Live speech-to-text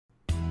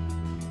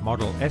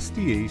Model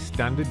SDE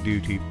standard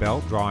duty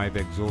belt drive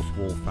exhaust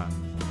wall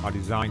fans are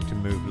designed to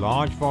move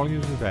large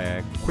volumes of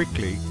air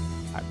quickly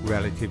at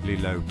relatively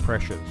low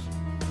pressures.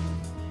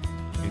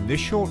 In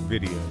this short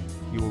video,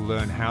 you will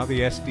learn how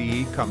the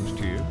SDE comes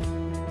to you,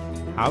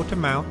 how to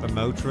mount the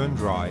motor and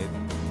drive,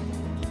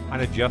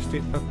 and adjust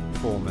it for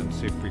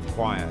performance if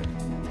required.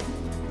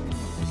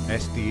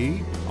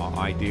 SDE are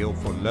ideal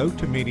for low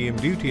to medium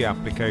duty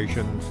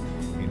applications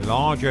in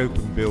large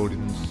open buildings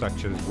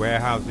such as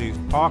warehouses,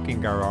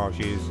 parking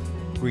garages,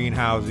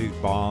 greenhouses,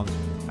 barns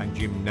and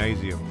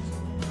gymnasiums.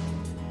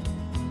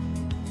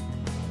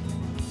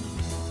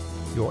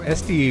 Your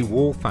SDE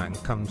wall fan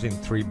comes in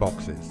 3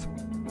 boxes: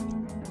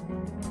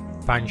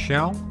 fan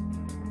shell,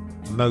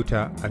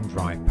 motor and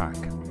drive pack.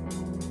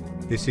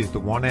 This is the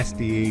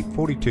 1SDE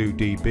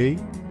 42dB,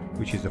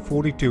 which is a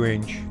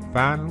 42-inch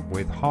fan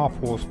with half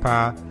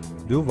horsepower,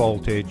 dual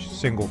voltage,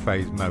 single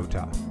phase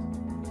motor.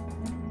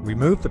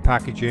 Remove the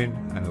packaging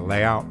and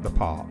lay out the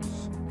parts.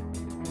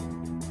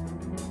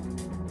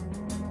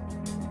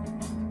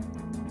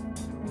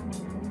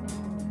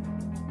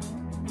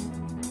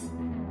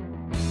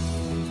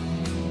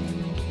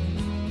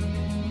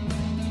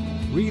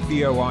 Read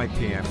the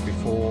OIPM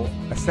before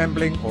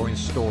assembling or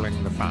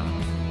installing the fan.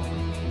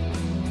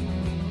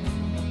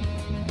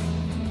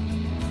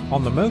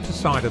 On the motor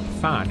side of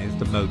the fan is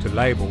the motor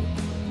label,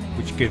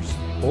 which gives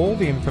all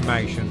the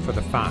information for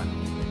the fan.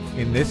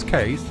 In this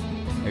case,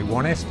 a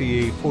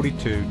 1SDE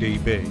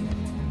 42dB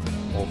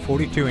or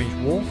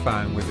 42-inch wall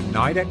fan with a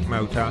Nidec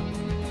motor,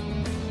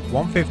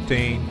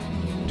 115,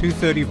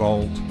 230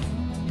 volt,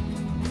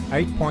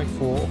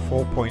 8.4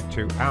 or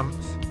 4.2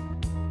 amps,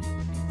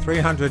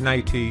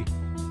 380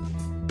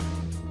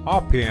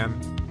 RPM,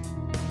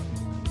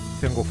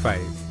 single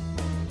phase.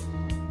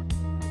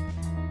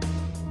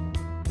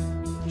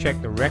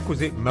 Check the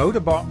requisite motor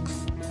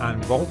box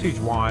and voltage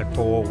wire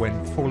for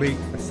when fully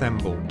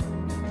assembled.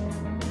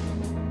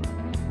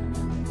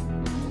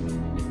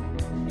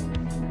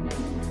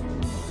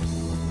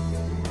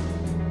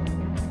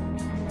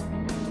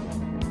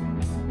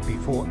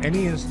 Before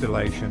any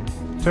installation,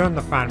 turn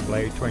the fan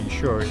blade to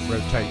ensure it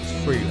rotates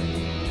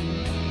freely.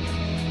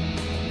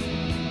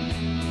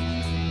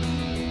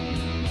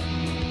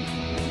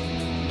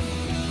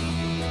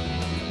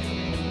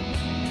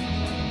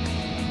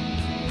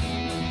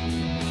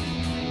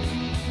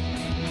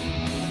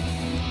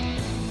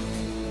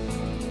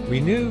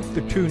 Remove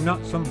the 2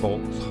 nuts and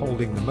bolts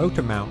holding the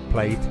motor mount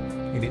plate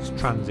in its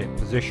transit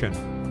position.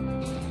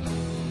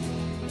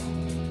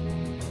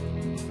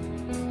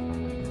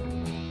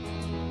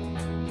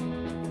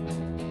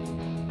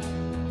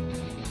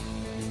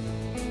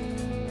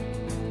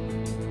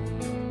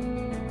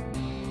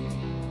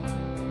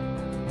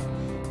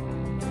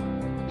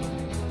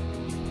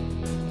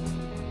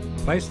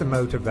 Place the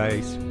motor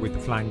base with the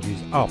flanges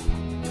up.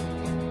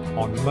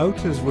 On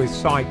motors with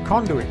side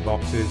conduit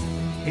boxes,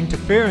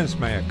 interference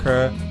may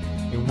occur,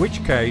 in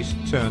which case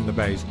turn the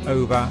base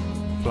over,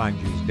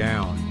 flanges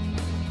down.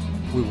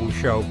 We will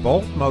show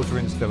bolt motor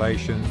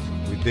installations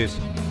with this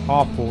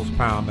half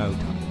horsepower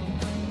motor.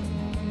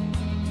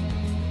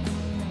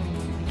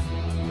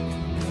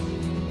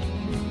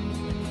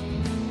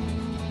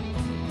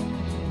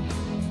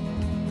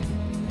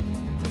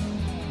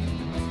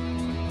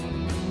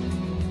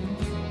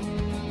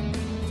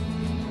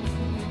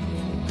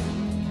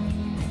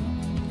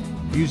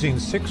 Using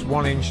 6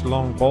 1-inch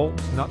long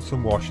bolts, nuts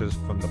and washers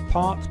from the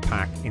parts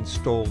pack,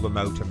 install the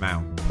motor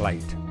mount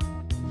plate.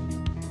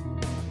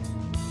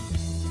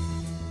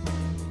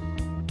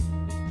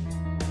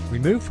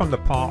 Remove from the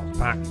parts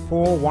pack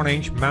 4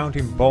 1-inch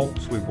mounting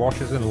bolts with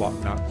washers and lock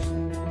nuts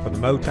for the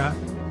motor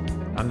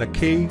and the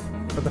key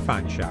for the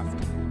fan shaft.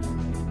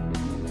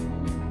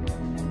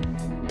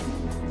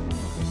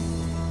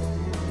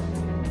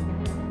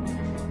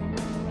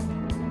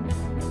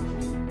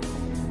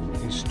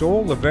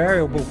 Install the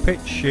variable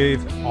pitch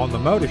sheave on the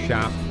motor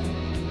shaft .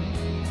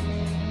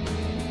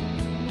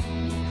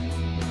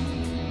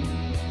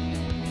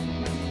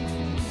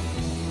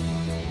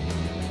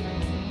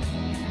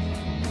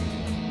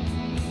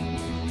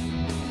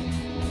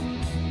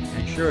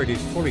 Ensure it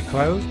is fully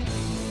closed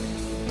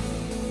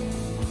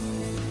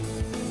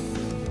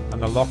and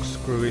the lock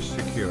screw is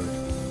secured.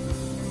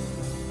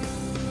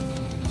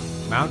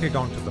 Mount it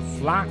onto the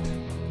flat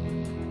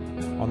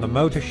on the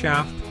motor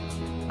shaft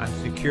and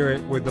secure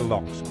it with the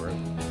lock screw.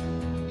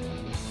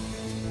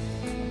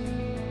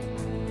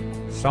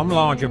 Some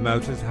larger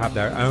motors have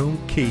their own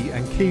key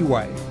and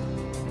keyway.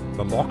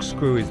 The lock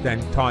screw is then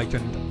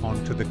tightened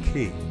onto the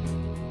key.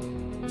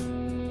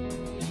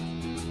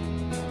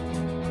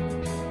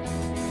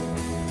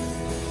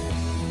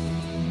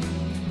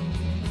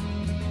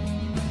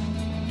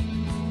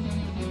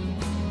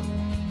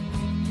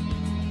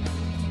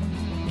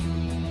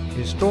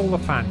 Install the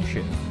fan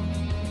shift.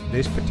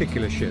 This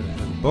particular shift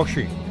has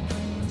bushing.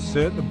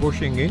 Insert the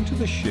bushing into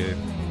the shift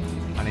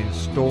and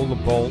install the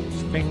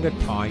bolts finger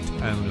tight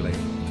only.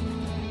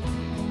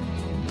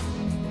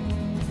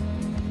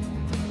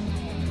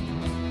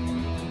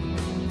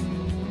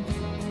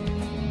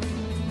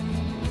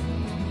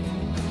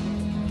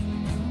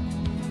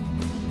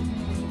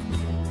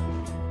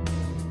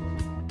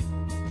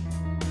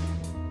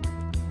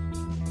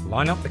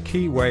 Line up the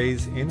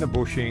keyways in the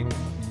bushing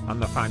and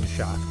the fan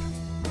shaft.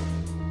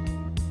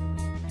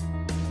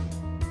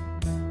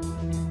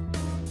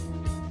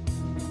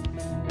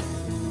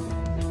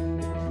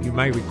 You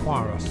may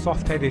require a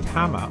soft-headed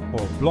hammer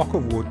or block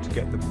of wood to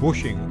get the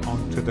bushing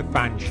onto the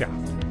fan shaft.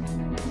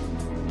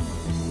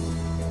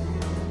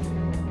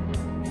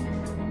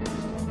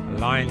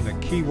 Align the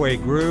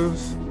keyway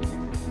grooves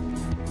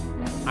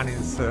and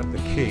insert the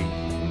key.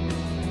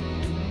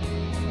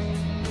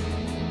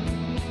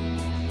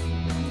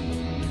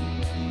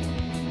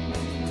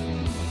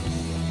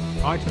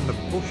 Tighten the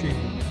bushing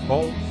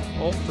bolts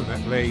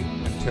alternately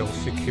until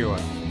secure.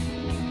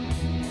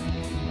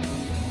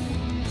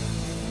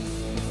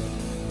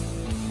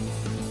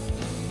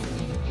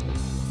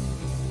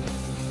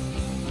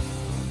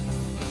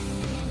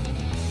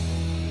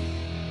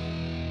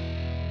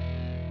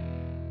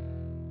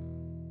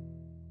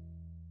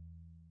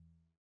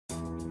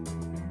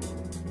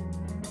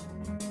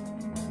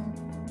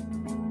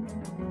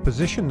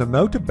 Position the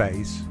motor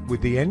base with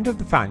the end of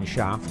the fan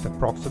shaft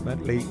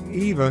approximately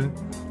even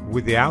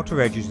with the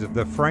outer edges of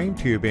the frame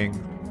tubing,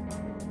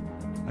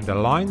 and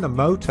align the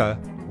motor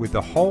with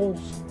the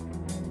holes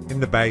in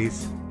the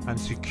base and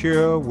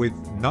secure with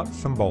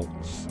nuts and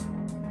bolts.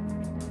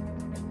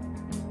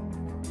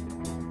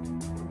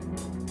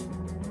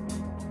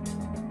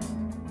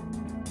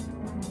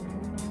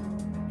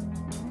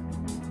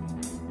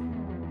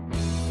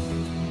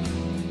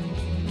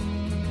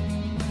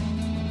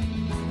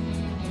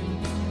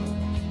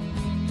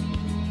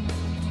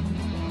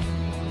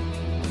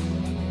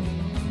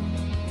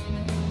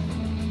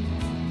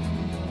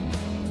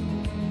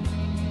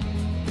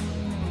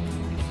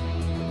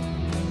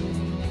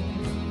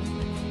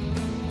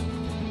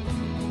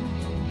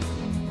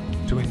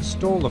 To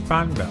install the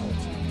fan belt,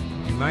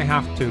 you may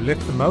have to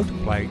lift the motor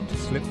plate to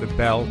slip the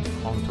belt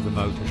onto the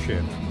motor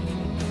shift.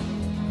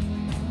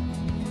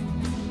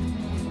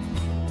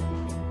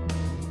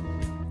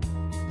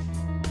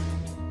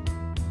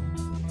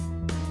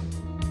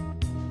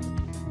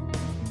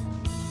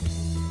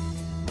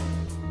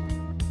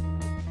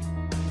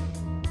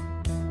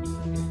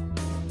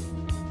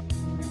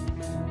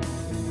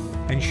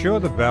 Ensure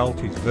the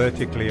belt is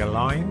vertically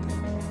aligned.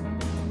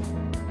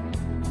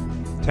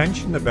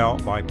 Tension the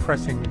belt by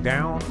pressing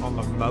down on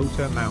the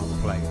motor mount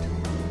plate.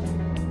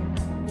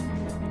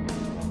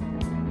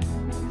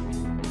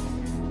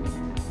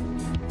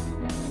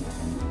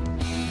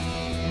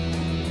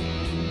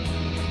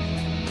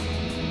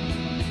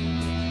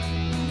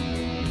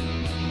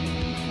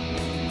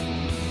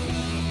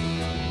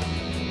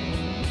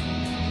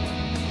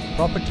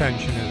 Proper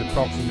tension is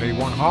approximately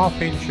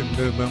 1/2 inch of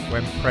movement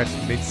when pressed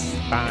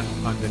mid-span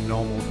under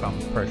normal thumb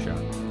pressure.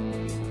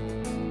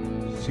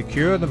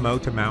 Secure the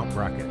motor mount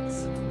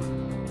brackets.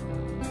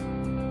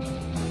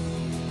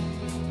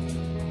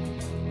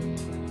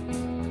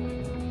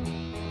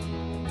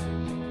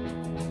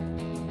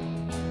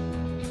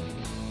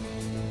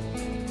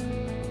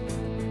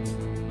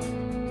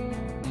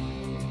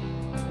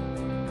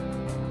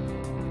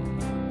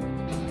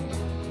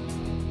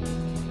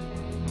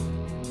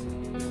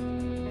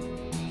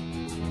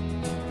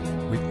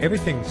 With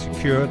everything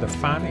secure, the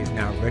fan is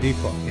now ready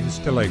for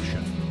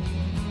installation.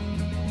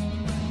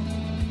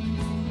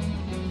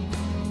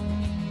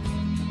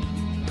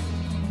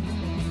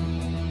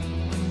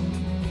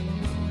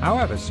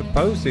 However,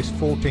 suppose this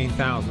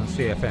 14,000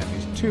 CFM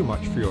is too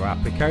much for your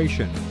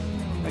application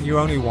and you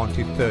only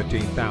wanted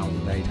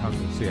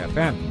 13,800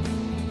 CFM.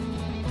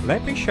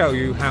 Let me show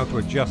you how to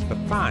adjust the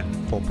fan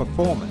for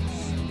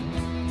performance.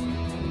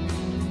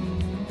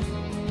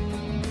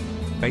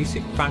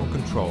 Basic fan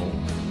control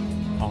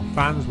on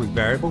fans with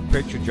variable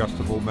pitch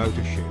adjustable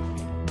motor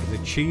shift is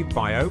achieved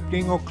by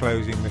opening or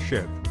closing the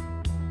shift.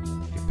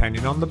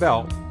 Depending on the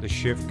belt, the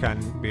shift can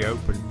be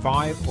opened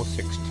 5 or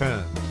 6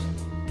 turns.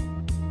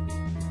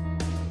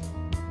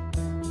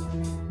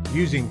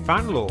 Using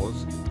fan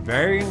laws,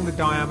 varying the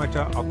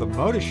diameter of the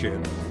motor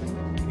shift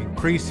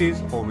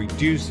increases or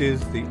reduces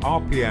the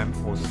RPM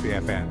or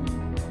CFM.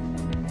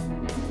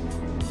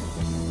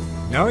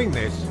 Knowing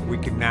this, we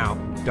can now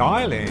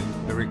dial in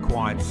the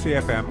required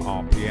CFM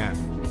RPM.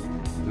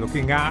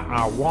 Looking at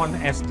our one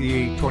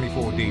SDE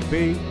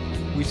 24dB,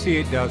 we see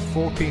it does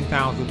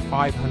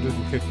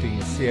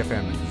 14,515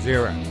 CFM at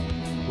 0,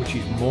 which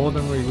is more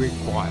than we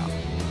require.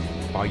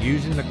 By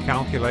using the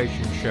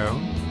calculation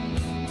shown,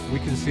 we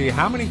can see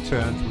how many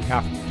turns we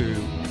have to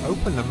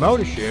open the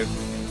motor shift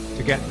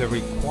to get the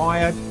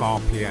required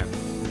RPM.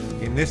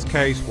 In this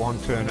case, 1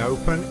 turn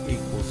open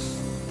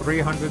equals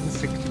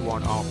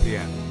 361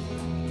 RPM.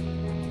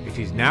 It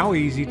is now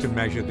easy to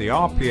measure the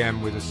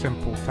RPM with a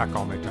simple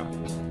tachometer.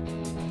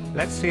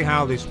 Let's see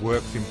how this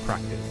works in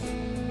practice.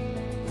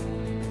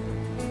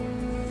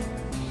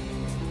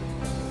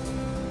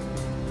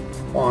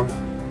 One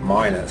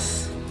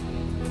minus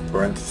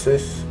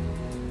parenthesis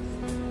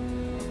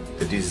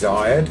the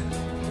desired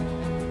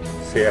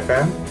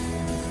CFM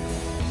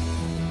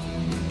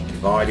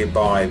divided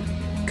by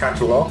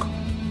catalog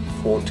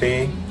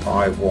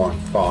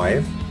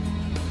 14,515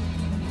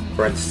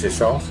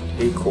 parenthesis off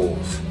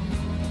equals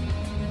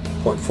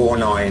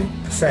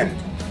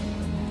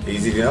 0.49%.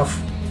 Easy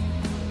enough.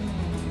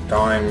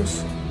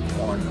 Times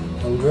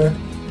 100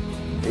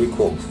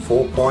 equals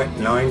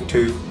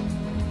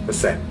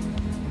 4.92%,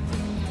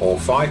 or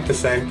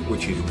 5%,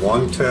 which is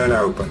one turn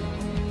open.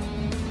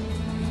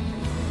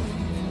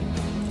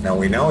 Now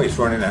we know it's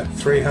running at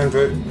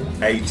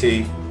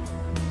 380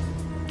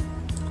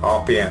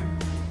 RPM,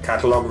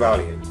 catalog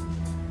value,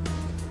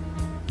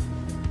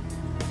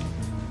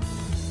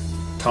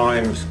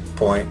 times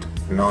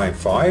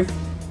 0.95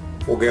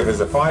 will give us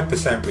a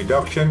 5%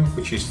 reduction,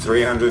 which is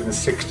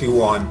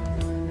 361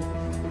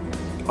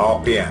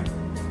 RPM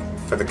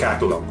for the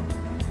catalog.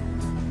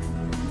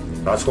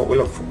 That's what we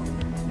look for.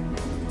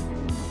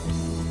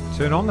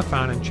 Turn on the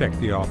fan and check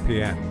the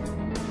RPM.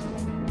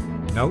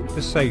 Note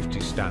the safety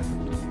standard.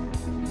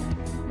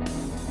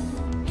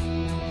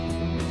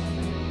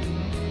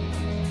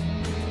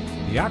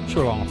 The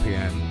actual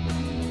RPM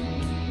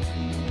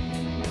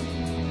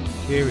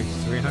here is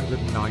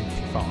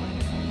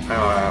 395.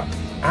 Our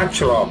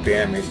actual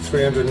RPM is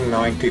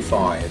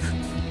 395.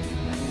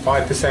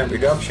 5%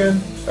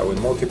 reduction, so we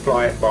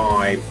multiply it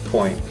by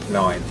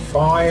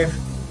 0.95.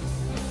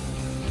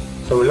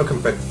 So we're looking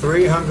for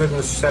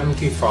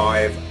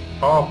 375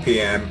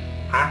 RPM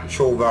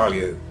actual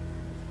value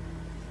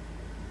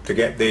to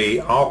get the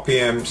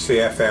RPM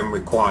CFM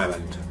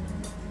requirement.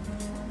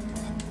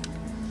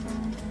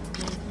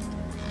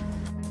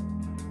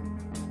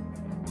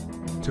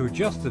 To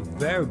adjust the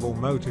variable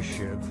motor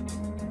sheave,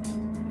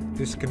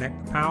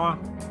 disconnect the power,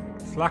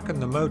 slacken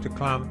the motor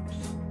clamps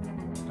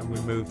and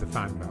remove the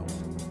fan belt.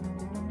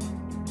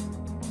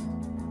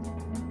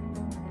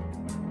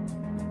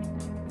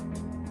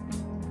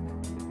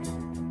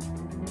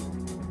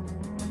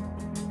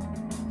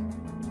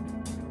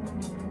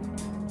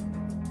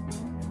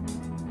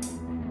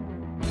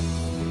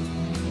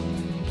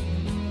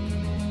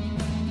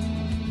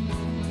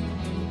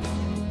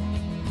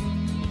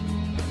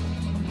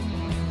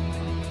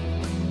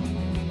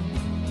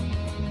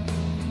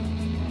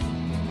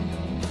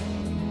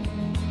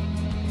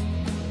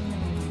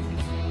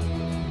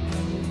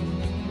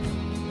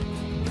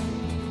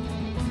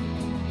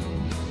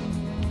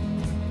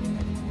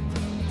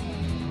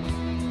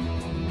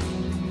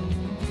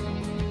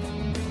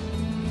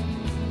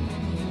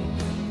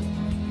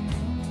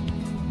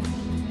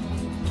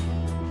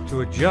 To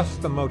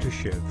adjust the motor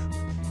sheave,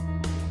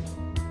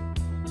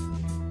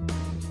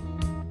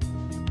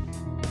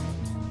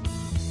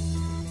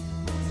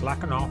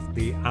 slacken off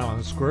the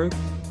Allen screw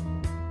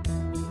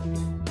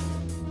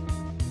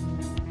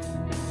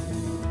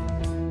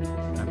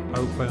and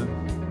open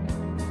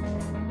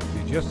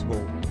the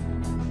adjustable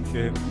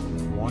sheave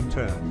one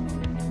turn.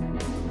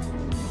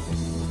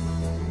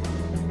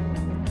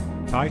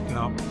 Tighten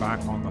up back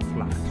on the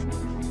flat.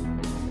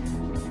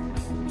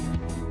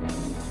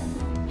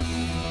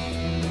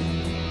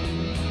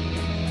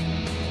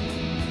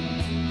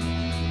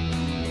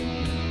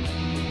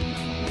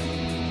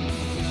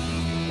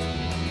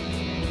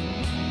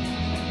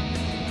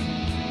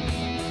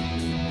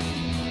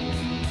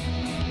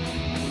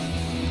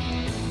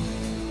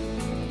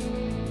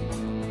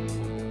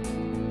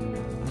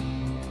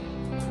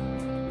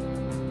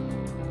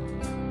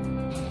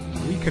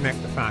 Reconnect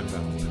the fan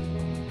belt.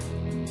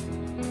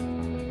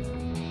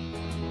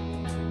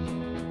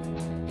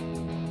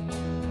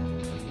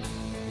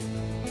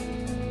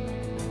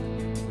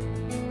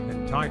 Then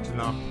tighten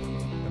up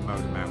the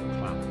motor mount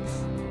clamps.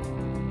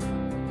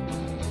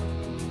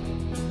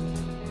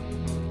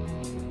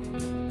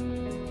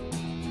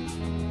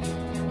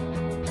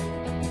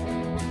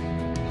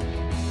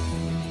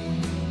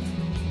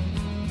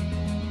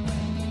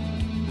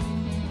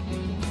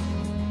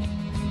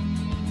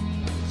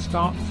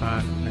 Start the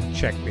fan and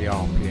check the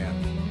RPM.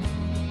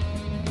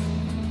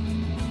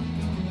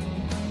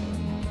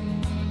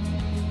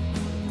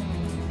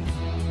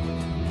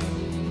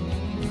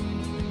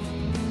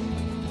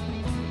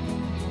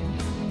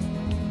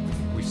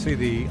 We see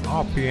the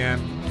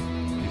RPM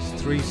is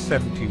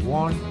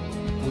 371,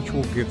 which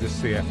will give the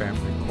CFM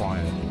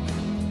required.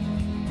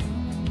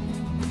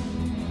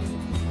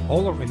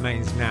 All that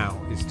remains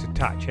now is to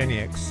attach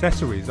any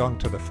accessories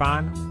onto the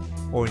fan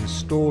or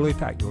install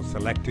it at your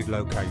selected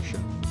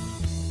location.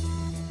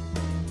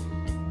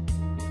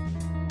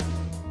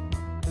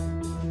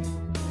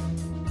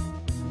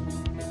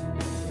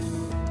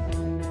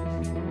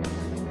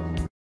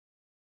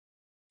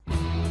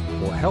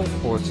 For help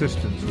or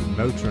assistance with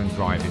motor and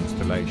drive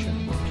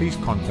installation, please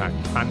contact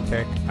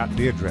Fantech at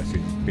the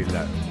addresses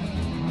below.